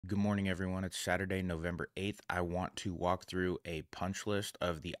Good morning, everyone. It's Saturday, November 8th. I want to walk through a punch list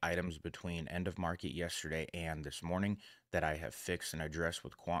of the items between end of market yesterday and this morning that I have fixed and addressed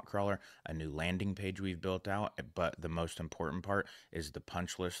with QuantCrawler, a new landing page we've built out. But the most important part is the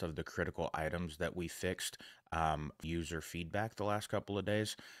punch list of the critical items that we fixed user feedback the last couple of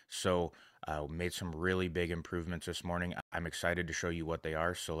days. So made some really big improvements this morning. I'm excited to show you what they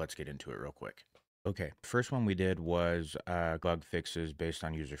are. So let's get into it real quick. Okay, first one we did was bug fixes based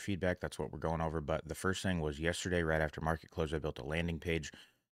on user feedback. That's what we're going over. But the first thing was yesterday, right after market close, I built a landing page.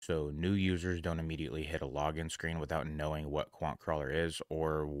 So new users don't immediately hit a login screen without knowing what QuantCrawler is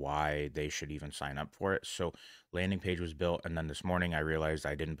or why they should even sign up for it. So landing page was built, and then this morning I realized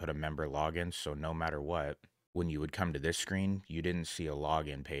I didn't put a member login. So no matter what, when you would come to this screen, you didn't see a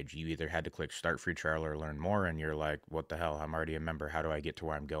login page. You either had to click start free trial or learn more, and you're like, what the hell? I'm already a member. How do I get to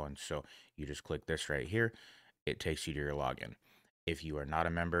where I'm going? So you just click this right here. It takes you to your login. If you are not a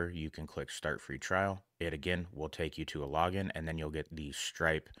member, you can click start free trial. It again will take you to a login, and then you'll get the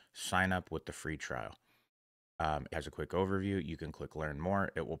Stripe sign up with the free trial. As a quick overview, you can click learn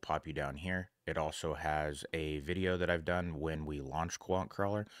more. It will pop you down here. It also has a video that I've done when we launch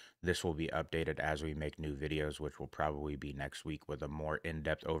QuantCrawler. This will be updated as we make new videos, which will probably be next week with a more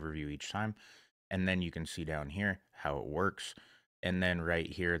in-depth overview each time. And then you can see down here how it works. And then right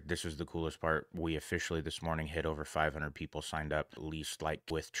here, this is the coolest part. We officially this morning hit over 500 people signed up, at least like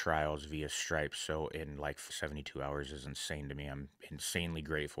with trials via Stripe. So in like 72 hours is insane to me. I'm insanely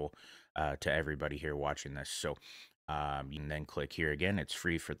grateful to everybody here watching this. So you can then click here again. It's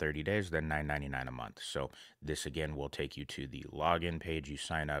free for 30 days, then $9.99 a month. So this again will take you to the login page. You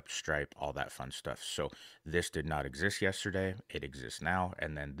sign up, Stripe, all that fun stuff. So this did not exist yesterday. It exists now.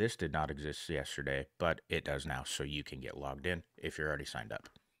 And then this did not exist yesterday, but it does now. So you can get logged in if you're already signed up.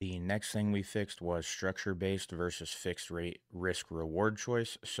 The next thing we fixed was structure-based versus fixed rate risk reward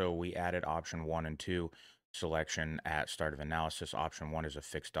choice. So we added option 1 and 2 selection at start of analysis. Option 1 is a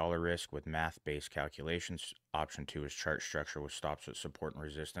fixed dollar risk with math-based calculations. Option 2 is chart structure with stops at support and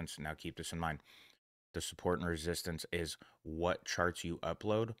resistance. Now keep this in mind. The support and resistance is what charts you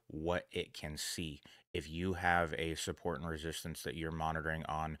upload, what it can see. If you have a support and resistance that you're monitoring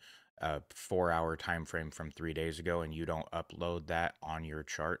on a 4-hour time frame from 3 days ago and you don't upload that on your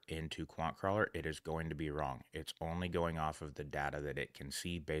chart into QuantCrawler, it is going to be wrong. It's only going off of the data that it can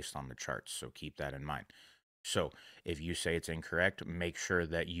see based on the charts. So keep that in mind. So if you say it's incorrect, make sure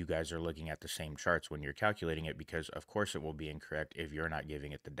that you guys are looking at the same charts when you're calculating it, because of course it will be incorrect if you're not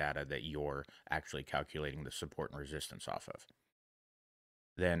giving it the data that you're actually calculating the support and resistance off of.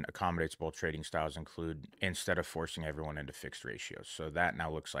 Then accommodates both trading styles include instead of forcing everyone into fixed ratios. So that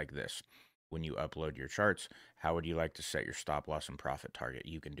now looks like this. When you upload your charts, how would you like to set your stop loss and profit target?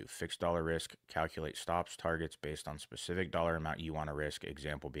 You can do fixed dollar risk, calculate stops targets based on specific dollar amount you want to risk,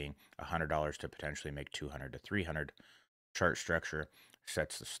 example being $100 to potentially make 200 to 300. Chart structure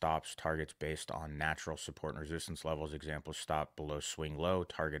sets the stops targets based on natural support and resistance levels, example stop below swing low,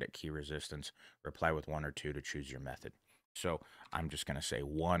 target at key resistance, reply with 1 or 2 to choose your method. So I'm just going to say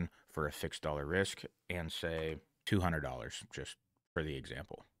 1 for a fixed dollar risk and say $200 just for the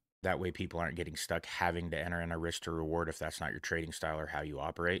example. That way people aren't getting stuck having to enter in a risk to reward if that's not your trading style or how you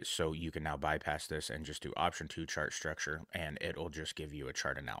operate. So you can now bypass this and just do option 2 chart structure, and it'll just give you a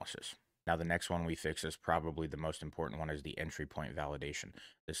chart analysis. Now the next one we fix is probably the most important one, is the entry point validation.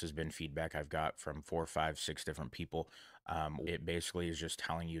 This has been feedback I've got from 4, 5, 6 different people. It basically is just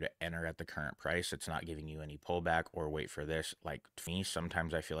telling you to enter at the current price. It's not giving you any pullback or wait for this. Like me,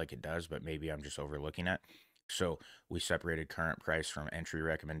 sometimes I feel like it does, but maybe I'm just overlooking it. So we separated current price from entry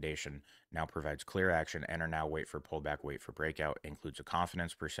recommendation. Now provides clear action, enter now, wait for pullback, wait for breakout, includes a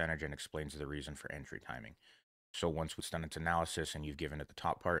confidence percentage, and explains the reason for entry timing. So once it's done its analysis and you've given it the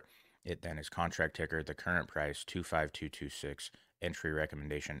top part, it then is contract ticker, the current price 25226, entry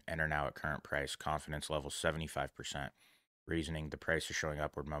recommendation, enter now at current price, confidence level 75%. Reasoning, the price is showing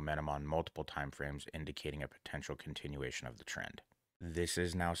upward momentum on multiple time frames, indicating a potential continuation of the trend. This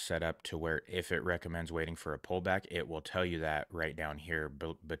is now set up to where if it recommends waiting for a pullback, it will tell you that right down here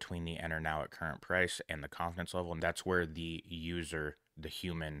between the enter now at current price and the confidence level. And that's where the user, the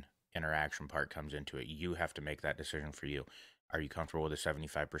human interaction part comes into it. You have to make that decision for you. Are you comfortable with a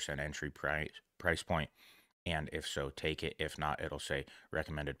 75% entry price point? And if so, take it. If not, it'll say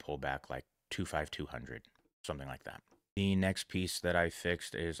recommended pullback like 25200, something like that. The next piece that I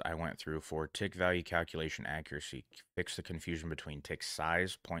fixed is I went through for tick value calculation accuracy, fix the confusion between tick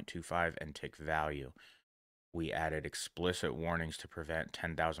size 0.25 and tick value. We added explicit warnings to prevent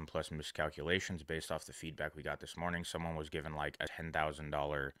 10,000 plus miscalculations based off the feedback we got this morning. Someone was given like a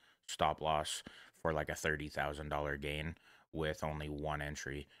 $10,000 stop loss for like a $30,000 gain, with only one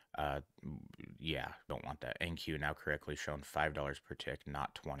entry. Yeah, don't want that. NQ now correctly shown $5 per tick,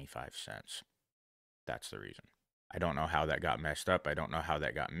 not 25 cents. That's the reason. I don't know how that got messed up. I don't know how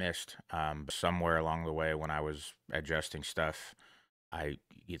that got missed. But somewhere along the way when I was adjusting stuff, I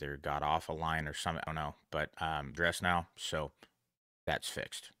either got off a line or something. I don't know, but dressed now, so that's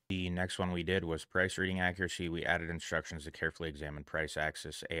fixed. The next one we did was price reading accuracy. We added instructions to carefully examine price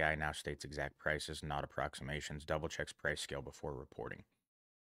axis. AI now states exact prices, not approximations. Double checks price scale before reporting.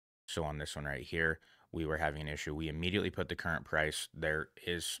 So on this one right here, we were having an issue. We immediately put the current price.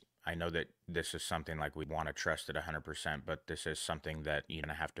 I know that this is something like we want to trust it 100%, but this is something that you're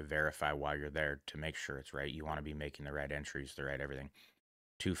going to have to verify while you're there to make sure it's right. You want to be making the right entries, the right everything.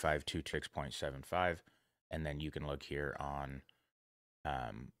 2526.75. And then you can look here on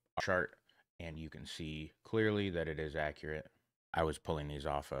chart and you can see clearly that it is accurate. I was pulling these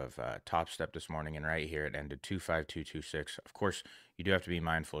off of Top Step this morning, and right here it ended 25226. Of course, you do have to be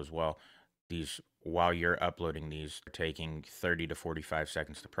mindful as well. These, while you're uploading these, taking 30 to 45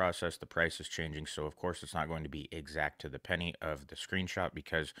 seconds to process. The price is changing, so of course it's not going to be exact to the penny of the screenshot,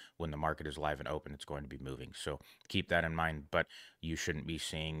 because when the market is live and open, it's going to be moving. So keep that in mind, but you shouldn't be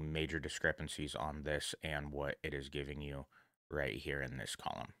seeing major discrepancies on this and what it is giving you right here in this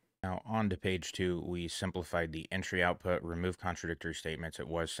column. Now on to page 2, we simplified the entry output, removed contradictory statements. It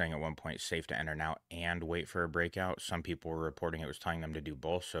was saying at one point safe to enter now and wait for a breakout. Some people were reporting it was telling them to do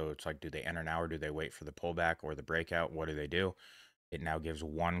both. So it's like, do they enter now or do they wait for the pullback or the breakout? What do they do? It now gives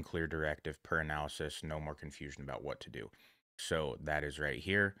one clear directive per analysis, no more confusion about what to do. So that is right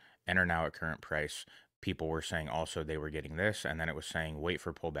here. Enter now at current price. People were saying also they were getting this, and then it was saying wait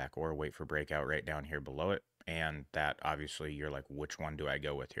for pullback or wait for breakout right down here below it. And that obviously you're like, which one do I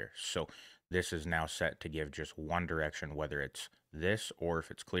go with here? So this is now set to give just one direction, whether it's this or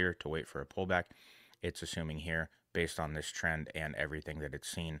if it's clear to wait for a pullback. It's assuming here, based on this trend and everything that it's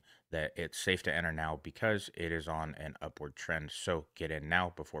seen, that it's safe to enter now because it is on an upward trend. So get in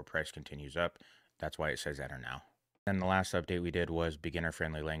now before price continues up. That's why it says enter now. Then the last update we did was beginner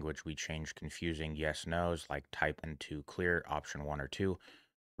friendly language. We changed confusing yes nos like type into clear option 1 or 2.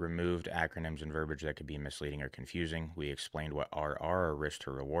 Removed acronyms and verbiage that could be misleading or confusing. We explained what RR, or risk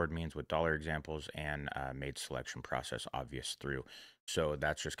to reward, means with dollar examples, and made selection process obvious through. So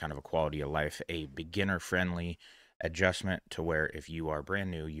that's just kind of a quality of life, a beginner friendly adjustment to where if you are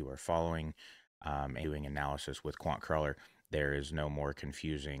brand new, you are following and doing analysis with QuantCrawler, there is no more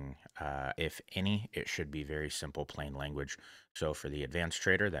confusing. If any, it should be very simple, plain language. So for the advanced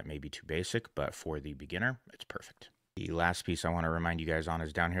trader, that may be too basic, but for the beginner, it's perfect. The last piece I want to remind you guys on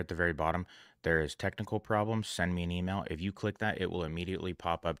is down here at the very bottom. There is technical problems. Send me an email. If you click that, it will immediately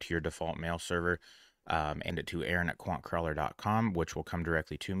pop up to your default mail server and it to Aaron@QuantCrawler.com, which will come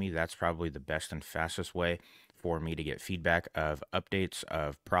directly to me. That's probably the best and fastest way for me to get feedback of updates,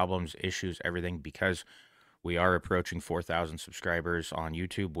 of problems, issues, everything, because we are approaching 4,000 subscribers on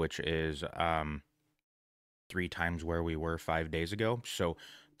YouTube, which is 3 times where we were 5 days ago. So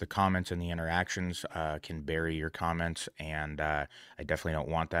the comments and the interactions can bury your comments, and I definitely don't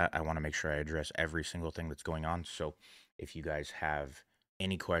want that. I want to make sure I address every single thing that's going on. So if you guys have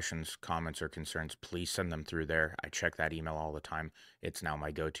any questions, comments, or concerns, please send them through there. I check that email all the time. It's now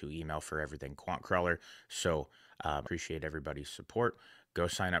my go-to email for everything Quant Crawler. So appreciate everybody's support. Go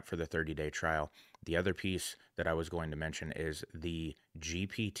sign up for the 30-day trial. The other piece that I was going to mention is the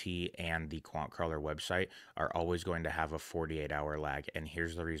GPT and the QuantCrawler website are always going to have a 48-hour lag. And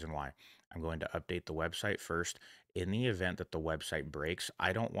here's the reason why. I'm going to update the website first. In the event that the website breaks,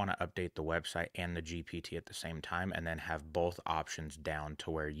 I don't want to update the website and the GPT at the same time and then have both options down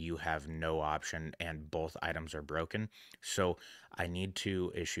to where you have no option and both items are broken. So I need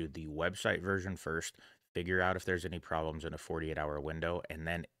to issue the website version first, figure out if there's any problems in a 48-hour window, and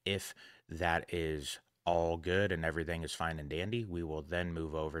then if that is all good and everything is fine and dandy, we will then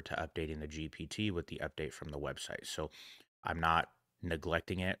move over to updating the GPT with the update from the website. So I'm not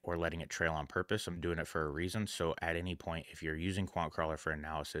neglecting it or letting it trail on purpose. I'm doing it for a reason. So at any point, if you're using QuantCrawler for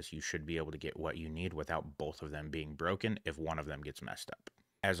analysis, you should be able to get what you need without both of them being broken if one of them gets messed up.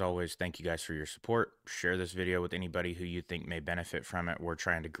 As always, thank you guys for your support. Share this video with anybody who you think may benefit from it. We're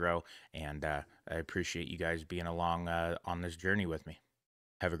trying to grow, and I appreciate you guys being along on this journey with me.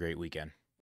 Have a great weekend.